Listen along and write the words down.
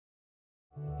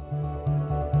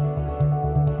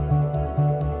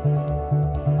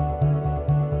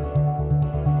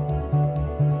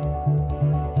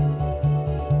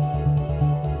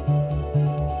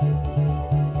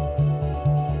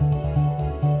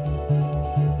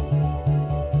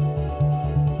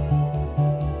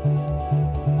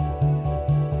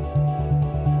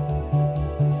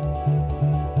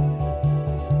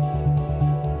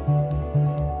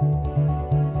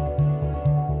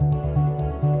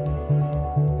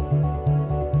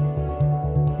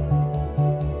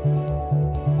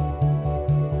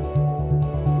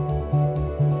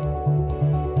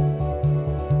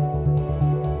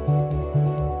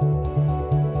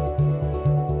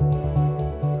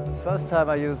First time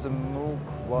I used the Moog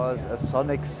was a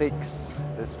Sonic 6.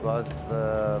 This was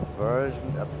the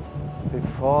version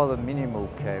before the Mini Moog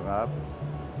came up.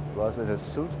 It was in a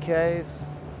suitcase,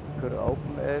 could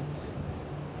open it.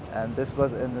 And this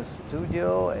was in the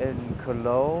studio in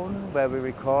Cologne, where we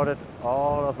recorded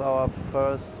all of our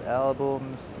first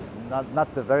albums.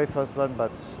 Not the very first one,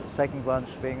 but the second one,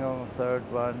 Schwingung, third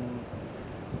one.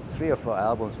 3 or 4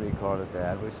 albums we recorded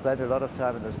there. And we spent a lot of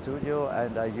time in the studio,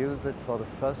 and I used it for the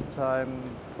first time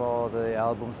for the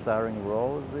album starring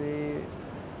Rosie.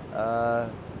 The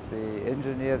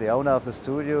engineer, the owner of the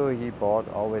studio, he bought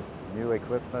always new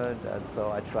equipment, and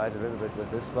so I tried a little bit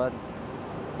with this one.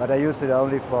 But I used it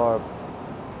only for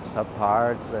some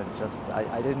parts, and just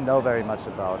I didn't know very much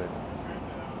about it.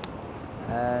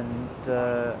 And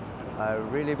I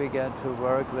really began to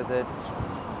work with it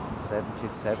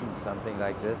 77, something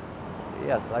like this.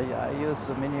 Yes, I used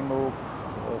the Mini Moog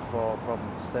from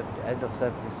end of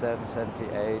 77,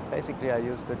 78. Basically, I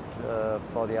used it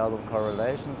for the album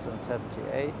Correlations in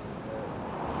 78.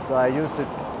 So I used it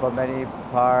for many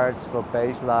parts, for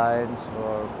bass lines,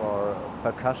 for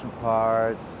percussion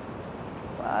parts.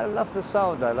 I love the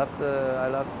sound. I love the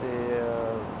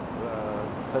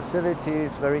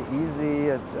facilities. Very easy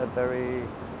and very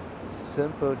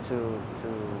simple to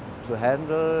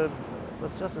handle. It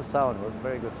was just a sound. It was a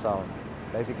very good sound.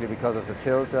 Basically because of the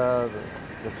filter,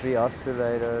 the 3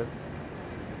 oscillators,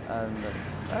 and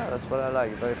yeah, that's what I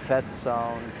like. A very fat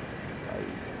sound.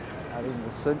 I mean, the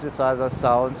synthesizer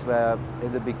sounds were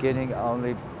in the beginning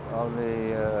only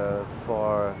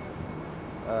for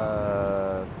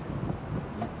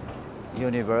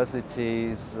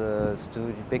universities,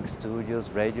 big studios,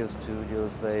 radio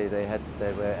studios. They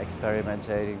were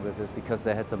experimenting with it because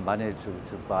they had the money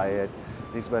to buy it.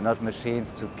 These were not machines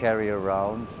to carry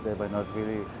around. They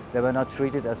were not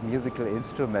treated as musical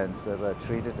instruments. They were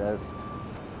treated as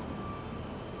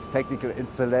technical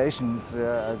installations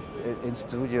in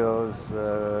studios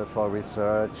for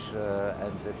research,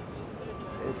 and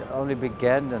it only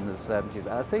began in the 70s.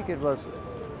 I think it was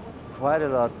quite a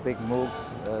lot big Moogs,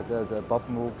 the Bob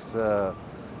Moog's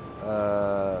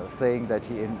thing that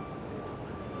he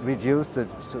reduced it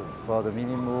for the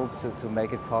Mini Moog to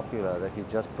make it popular, that he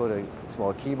just put a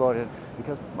small keyboard in,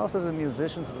 because most of the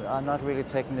musicians are not really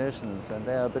technicians and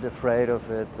they are a bit afraid of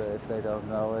it if they don't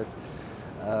know it.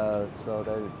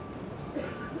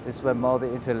 These were more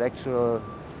the intellectual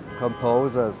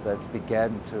composers that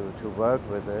began to work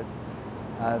with it,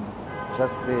 and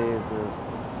just the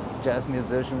jazz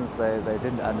musicians, they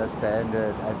didn't understand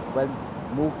it. And when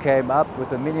Moog came up with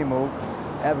the Mini Moog,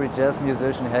 every jazz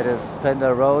musician had his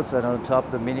Fender Rhodes and on top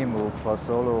the Mini Moog for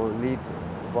solo lead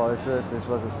voices. This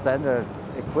was a standard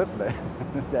equipment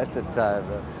at the time.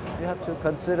 You have to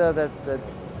consider that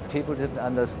people didn't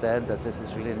understand that this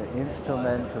is really an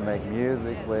instrument to make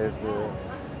music with.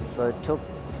 So it took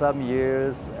some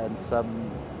years and some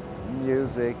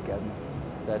music, and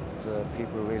that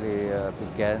people really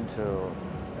began to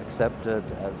accept it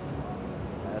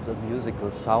as a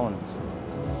musical sound.